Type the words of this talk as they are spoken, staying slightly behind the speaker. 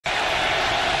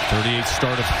38th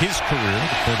start of his career,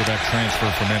 the quarterback transfer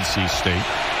from NC State.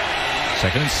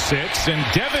 2nd and 6, and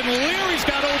Devin Leary's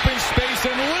got open space,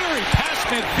 and Leary past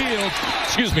midfield.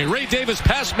 Excuse me, Ray Davis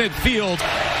past midfield.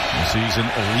 He's in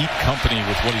elite company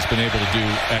with what he's been able to do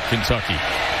at Kentucky.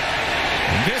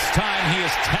 And this time he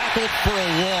is tackled for a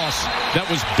loss. That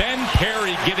was Ben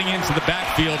Perry getting into the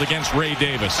backfield against Ray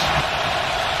Davis.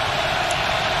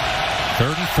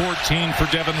 3rd and 14 for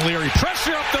Devin Leary.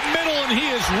 Pressure up the middle, and he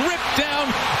is ripped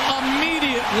down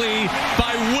immediately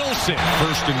by Wilson.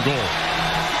 1st and goal.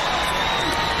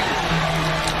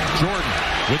 Jordan,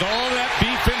 with all that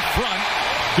beef in front,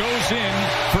 goes in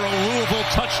for a Louisville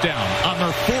touchdown on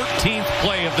their 14th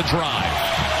play of the drive.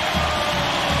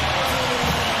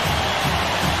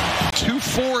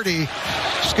 240.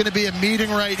 It's going to be a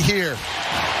meeting right here.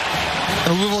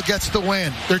 And Louisville gets the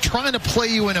win. They're trying to play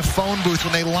you in a phone booth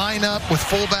when they line up with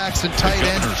fullbacks and tight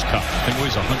ends. Governor's Cup. I think it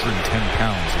weighs 110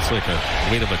 pounds. It's like a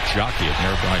weight of a jockey at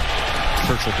nearby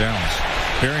Churchill Downs.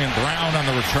 Barian Brown on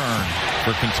the return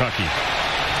for Kentucky.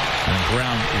 And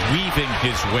Brown weaving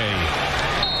his way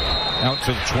out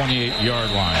to the 28-yard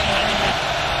line.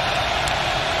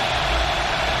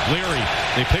 Leary,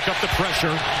 they pick up the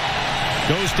pressure.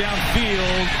 Goes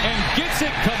downfield and gets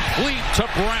it complete to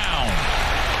Brown.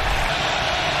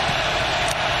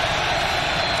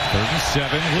 3rd and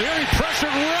 7. Leary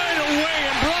pressured right away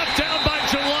and brought down by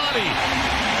Gelati.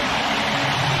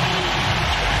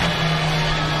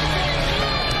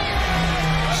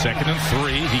 Second and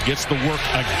 3. He gets the work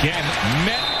again.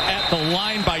 Met at the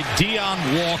line by Deion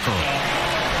Walker.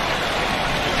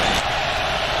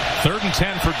 3rd and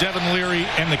 10 for Devin Leary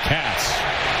and the Cats.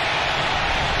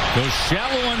 Goes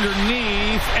shallow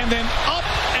underneath and then up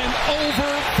and over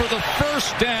for the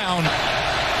first down.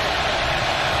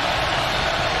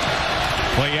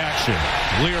 Play action.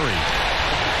 Leary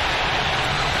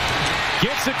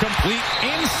gets it complete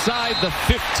inside the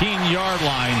 15-yard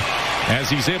line as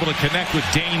he's able to connect with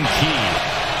Dane Key.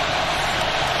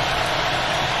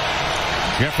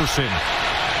 Jefferson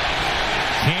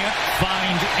can't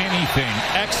find anything.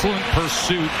 Excellent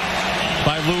pursuit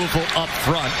by Louisville up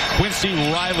front. Quincy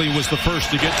Riley was the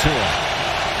first to get to him.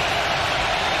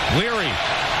 Leary,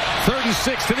 3rd and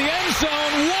 6 to the end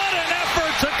zone. What an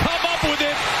effort to come up with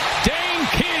it. Dane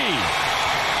Key.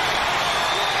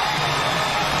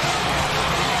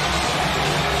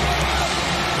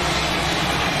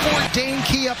 Dane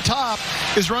Key up top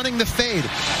is running the fade.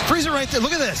 Freeze it right there.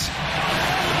 Look at this.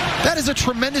 That is a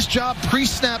tremendous job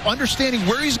pre-snap, understanding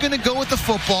where he's going to go with the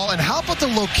football, and how about the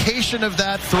location of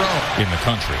that throw? In the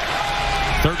country.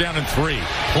 3rd down and 3.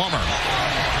 Plummer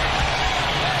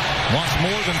wants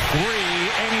more than 3,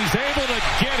 and he's able to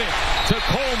get it to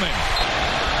Coleman.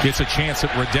 Gets a chance at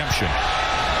redemption.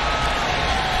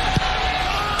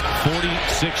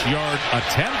 46-yard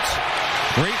attempt.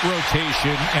 Great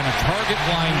rotation, and a target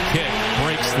line kick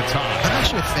breaks the tie. I'm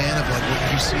actually a fan of like what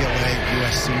UCLA,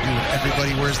 USC do.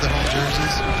 Everybody wears the home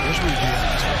jerseys. Here's what we do.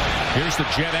 Here's the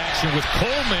jet action with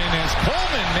Coleman as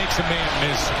Coleman makes a man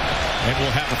miss, and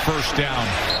we'll have a first down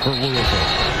for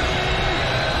Louisville.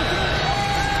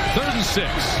 3rd and 6.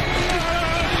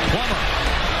 Plummer.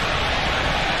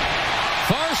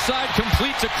 Far side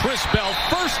complete to Chris Bell.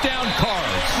 First down,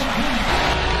 Cards.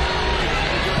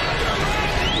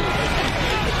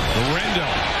 Rendo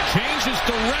changes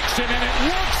direction, and it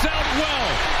works out well.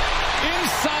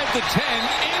 Inside the 10,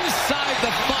 inside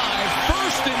the 5,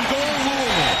 1st and goal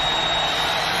Louisville.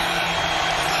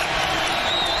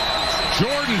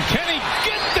 Jordan, can he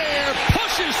get there?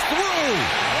 Pushes through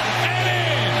and in.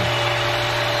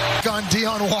 On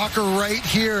Deion Walker right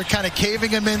here, kind of caving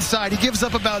him inside. He gives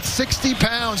up about 60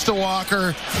 pounds to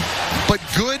Walker, but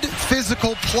good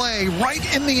physical play right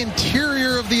in the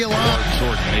interior of the line.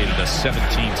 Jordan made it a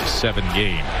 17-7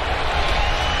 game.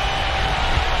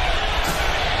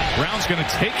 Brown's going to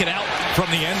take it out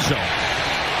from the end zone.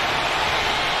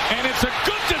 And it's a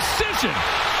good decision.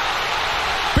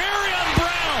 Barry on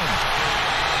Brown.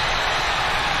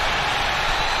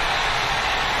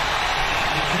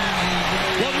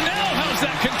 Well, now how's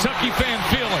that Kentucky fan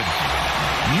feeling?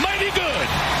 Mighty good.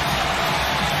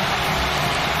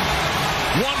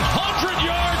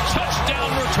 100-yard touchdown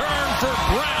return for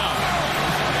Brown.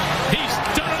 He's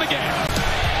done it again.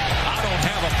 I don't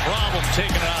have a problem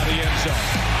taking it out of the end zone.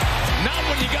 Not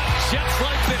when you got jets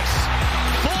like this.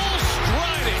 Full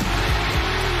striding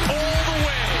all the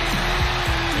way.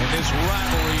 And this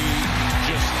rivalry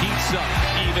just heats up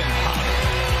even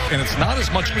hotter. And it's not as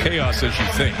much chaos as you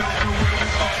think.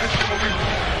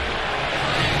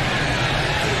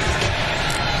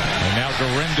 And now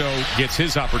Garendo gets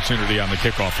his opportunity on the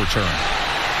kickoff return.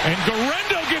 And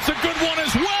Garendo gets a good one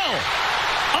as well.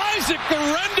 Isaac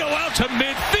Guerrero out to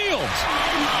midfield.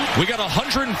 We got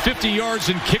 150 yards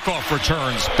in kickoff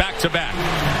returns back-to-back.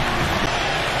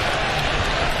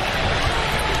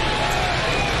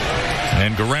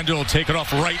 And Guerrero will take it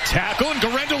off right tackle, and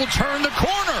Guerrero will turn the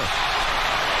corner.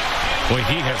 Boy,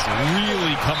 he has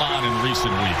really come on in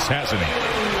recent weeks, hasn't he?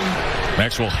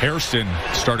 Maxwell Hairston,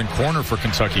 starting corner for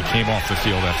Kentucky, came off the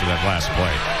field after that last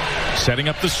play. Setting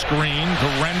up the screen,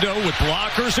 Guerrero with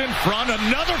blockers in front,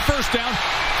 another first down,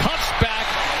 cuts back,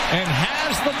 and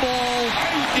has the ball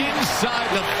inside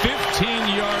the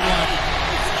 15-yard line.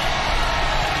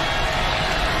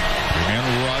 And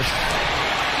rush.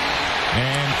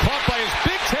 And caught by his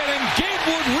Big Ten, and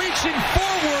Gatewood reaching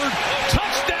forward.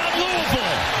 Touchdown,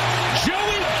 Louisville.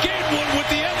 Joey Gatewood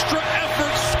with the extra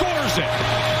effort scores it.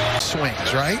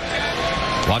 Swings, right?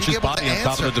 Watch his body on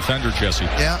top of the defender, Jesse.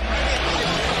 Yeah.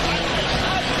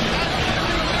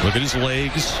 Look at his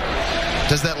legs.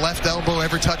 Does that left elbow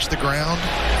ever touch the ground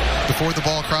before the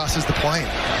ball crosses the plane?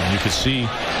 And you can see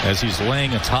as he's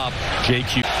laying atop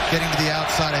JQ. Getting to the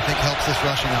outside, I think, helps this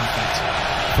rushing offense.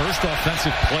 First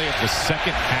offensive play of the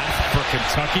second half for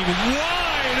Kentucky.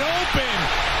 Wide open.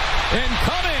 And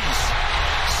Cummings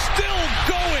still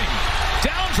going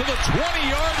down to the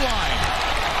 20-yard line.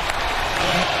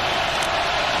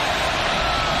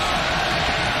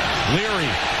 Leary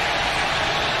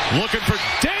looking for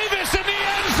Davis in the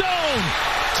end zone.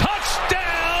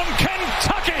 Touchdown,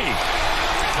 Kentucky.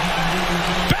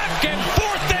 Back and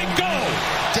forth they go.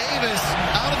 Davis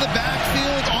out of the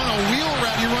backfield on a wheel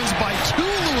route. He runs by two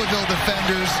Louisville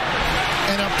defenders,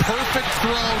 and a perfect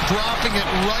throw, dropping it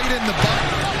right in the butt.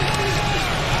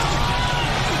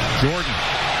 Jordan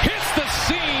hits the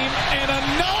seam, and a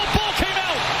null ball came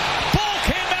out. Ball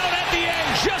came out at the end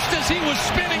just as he was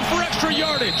spinning for extra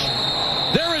yardage.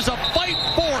 There is a fight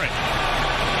for it.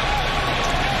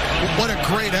 What a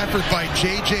great effort by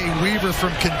J.J. Weaver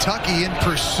from Kentucky in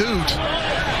pursuit.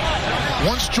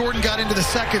 Once Jordan got into the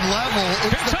second level,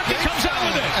 Kentucky comes out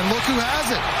with it. And look who has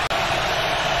it.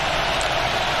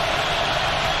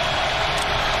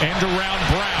 End around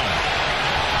Brown.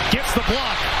 Gets the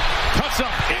block. Cuts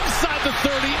up inside the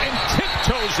 30 and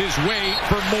tiptoes his way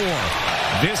for more.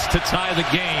 This to tie the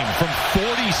game from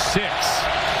 46.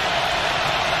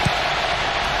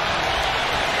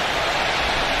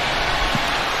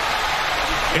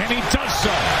 And he does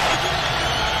so.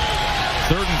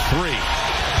 3rd and 3.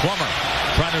 Plummer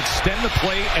trying to extend the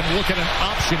play and look at an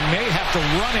option. May have to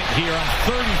run it here on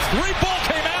 3rd and 3. Ball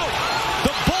came out.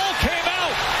 The ball came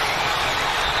out.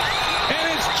 And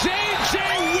it's J.J.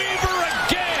 Weaver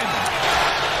again.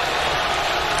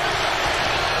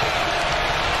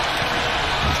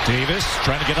 There's Davis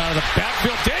trying to get out of the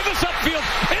backfield. Davis upfield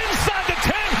inside the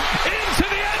 10 into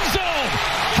the end zone.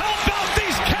 How about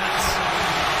these cats?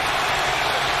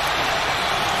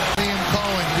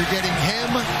 You're getting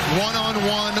him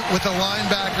one-on-one with a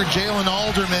linebacker, Jalen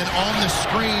Alderman, on the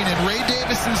screen, and Ray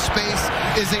Davis in space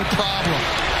is a problem.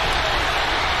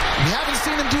 We haven't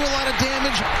seen him do a lot of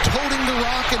damage toting the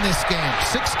rock in this game.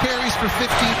 6 carries for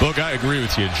 50. Look, I agree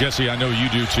with you. Jesse, I know you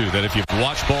do too, that if you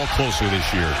watch ball closer this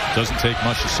year, doesn't take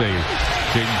much to say.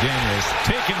 Jaden Daniels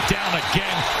taken down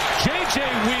again. J.J.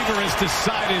 Weaver has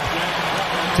decided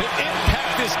to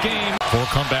impact this game. 4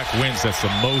 comeback wins. That's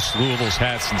the most Louisville's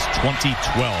had since 2012.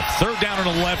 3rd down and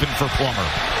 11 for Plummer.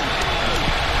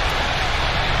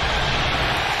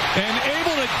 And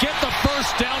able to get the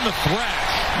first down to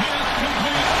thrash.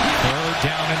 3rd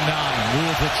down and 9.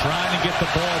 Louisville trying to get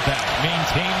the ball back.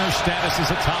 Maintain their status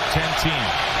as a top 10 team.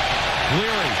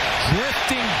 Leary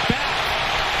drifting back.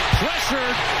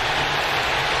 Pressured.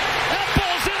 That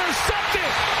ball's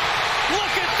intercepted.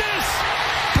 Look at this.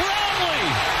 Brownlee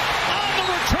on the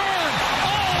return.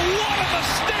 Oh, what a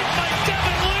mistake by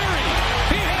Devin Leary.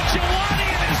 He had Jelani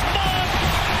in his mug,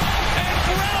 and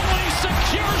Brownlee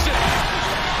secures it.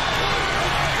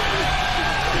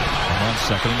 On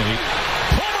 2nd and 8.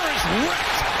 Plummer is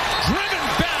wrecked. Driven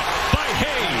back by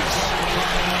Hayes.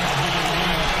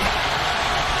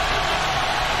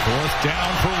 4th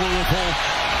down for Louisville.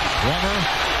 Plummer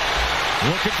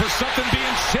looking for something,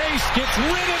 being chased. Gets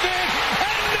rid of it.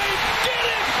 And they get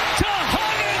it to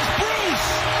Huggins Bruce.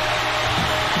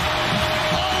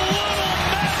 A little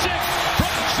magic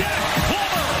from Jack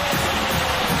Plummer.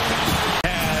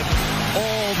 Had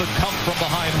all the come from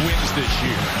behind wins this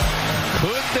year.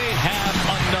 Could they have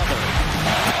another?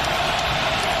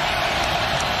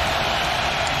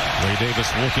 Ray Davis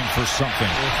looking for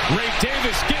something. Ray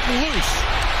Davis getting loose.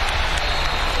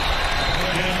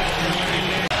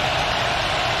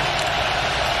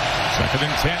 Second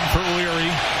and 10 for Leary.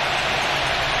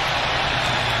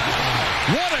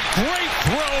 What a great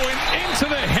throw and into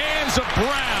the hands hands of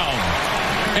Brown,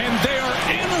 and they are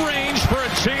in range for a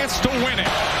chance to win it.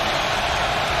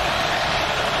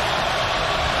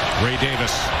 Ray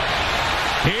Davis.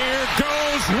 Here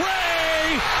goes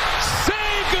Ray. Say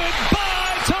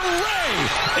goodbye to Ray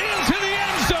into the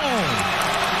end zone.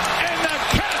 And the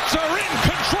Cats are in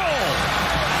control.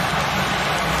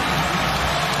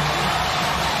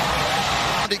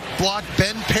 Block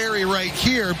Ben Perry right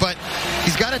here, but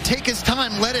he's got to take his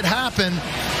time, let it happen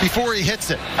before he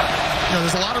hits it. You know,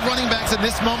 there's a lot of running backs in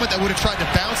this moment that would have tried to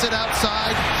bounce it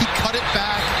outside. He cut it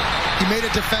back. He made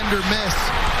a defender miss.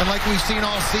 And like we've seen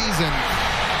all season,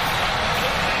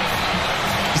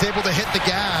 he's able to hit the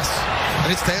gas, and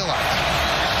it's daylight.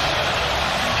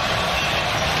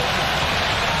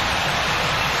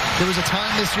 There was a time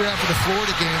this year after the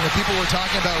Florida game where people were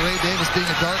talking about Ray Davis being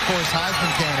a dark horse Heisman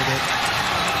candidate.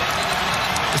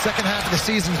 The second half of the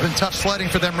season's been tough sledding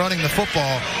for them running the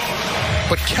football.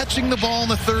 But catching the ball in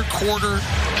the third quarter,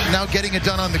 now getting it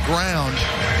done on the ground.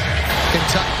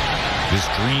 Kentucky. This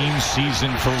dream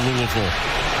season for Louisville.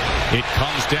 It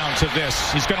comes down to this.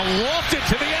 He's going to loft it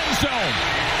to the end zone.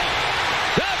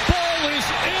 That ball is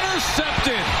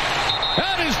intercepted.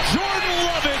 That is Jordan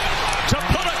Lovett to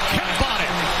put a cap on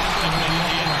it.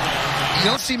 You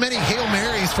don't see many Hail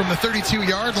Marys from the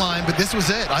 32-yard line, but this was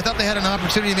it. I thought they had an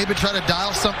opportunity maybe to try to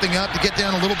dial something up to get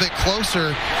down a little bit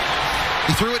closer.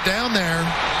 He threw it down there,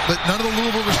 but none of the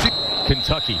Louisville receivers.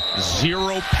 Kentucky,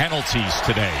 0 penalties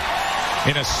today.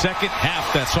 In a second half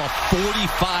that saw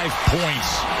 45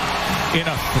 points in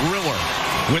a thriller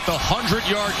with a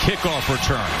 100-yard kickoff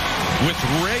return, with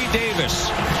Ray Davis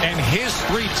and his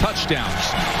 3 touchdowns,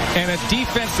 and a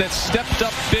defense that stepped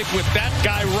up big with that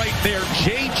guy right there,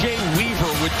 J.J.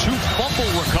 Weaver, with 2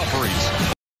 fumble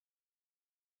recoveries.